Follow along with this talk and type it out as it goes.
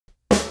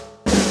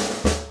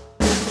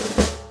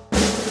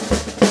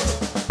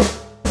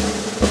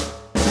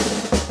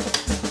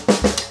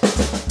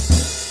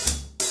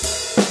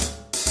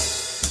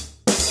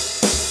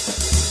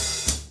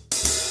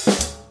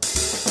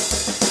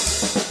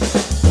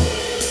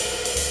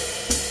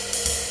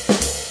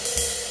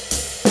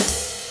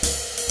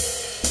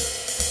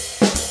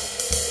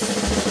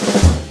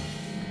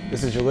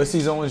is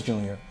Ulysses Owens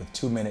Jr. with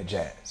 2-Minute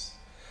Jazz.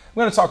 I'm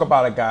going to talk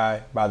about a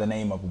guy by the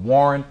name of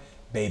Warren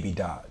 "Baby"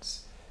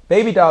 Dodds.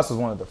 Baby Dodds was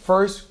one of the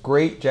first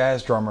great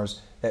jazz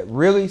drummers that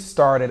really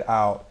started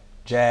out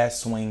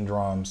jazz swing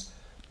drums,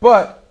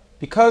 but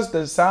because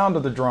the sound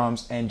of the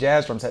drums and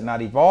jazz drums had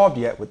not evolved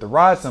yet with the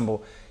ride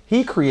cymbal,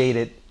 he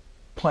created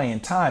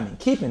playing time and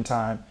keeping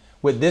time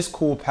with this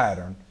cool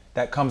pattern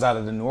that comes out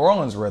of the New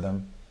Orleans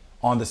rhythm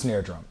on the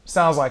snare drum.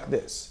 Sounds like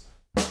this.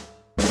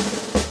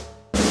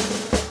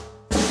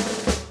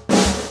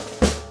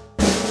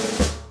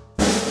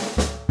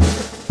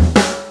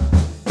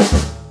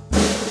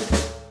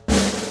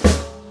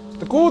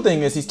 The cool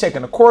thing is he's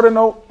taking a quarter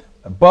note,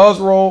 a buzz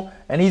roll,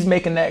 and he's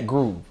making that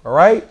groove, all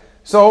right?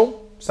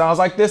 So, sounds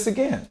like this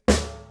again.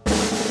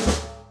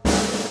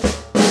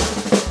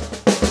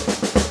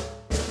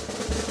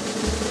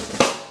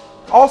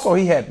 Also,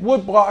 he had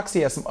wood blocks, he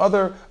had some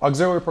other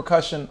auxiliary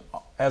percussion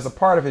as a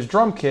part of his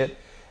drum kit,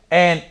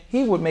 and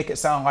he would make it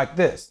sound like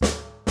this.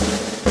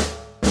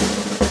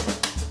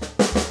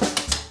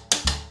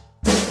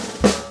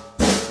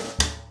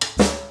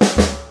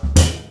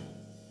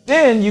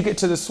 Then you get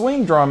to the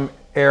swing drum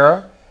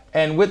era,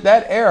 and with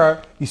that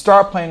era, you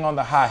start playing on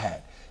the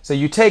hi-hat. So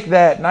you take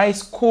that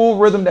nice, cool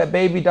rhythm that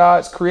Baby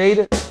Dodds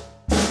created. Now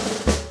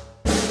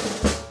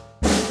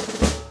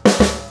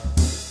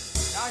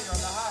you're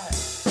on the hi-hat.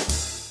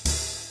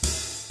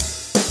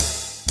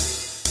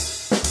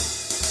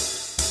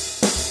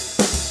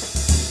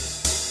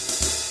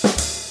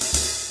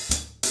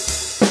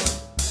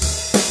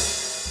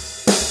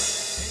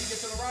 Then you get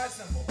to the ride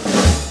cymbal.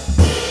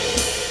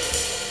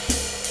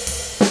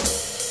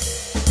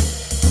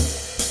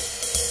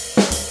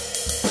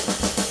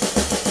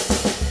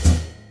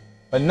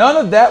 But none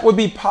of that would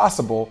be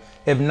possible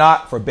if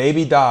not for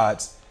Baby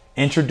Dodds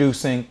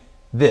introducing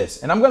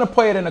this. And I'm going to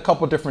play it in a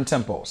couple different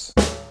tempos.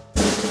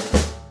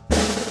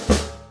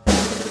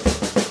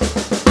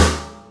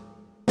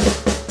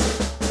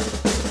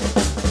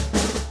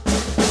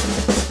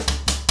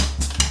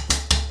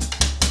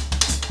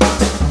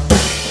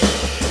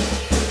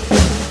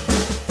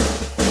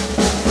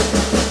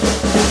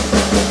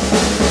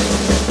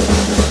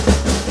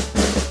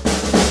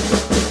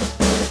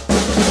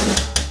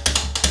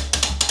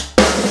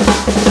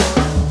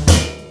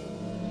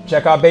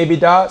 Check out Baby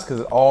Dodds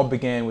because it all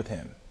began with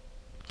him.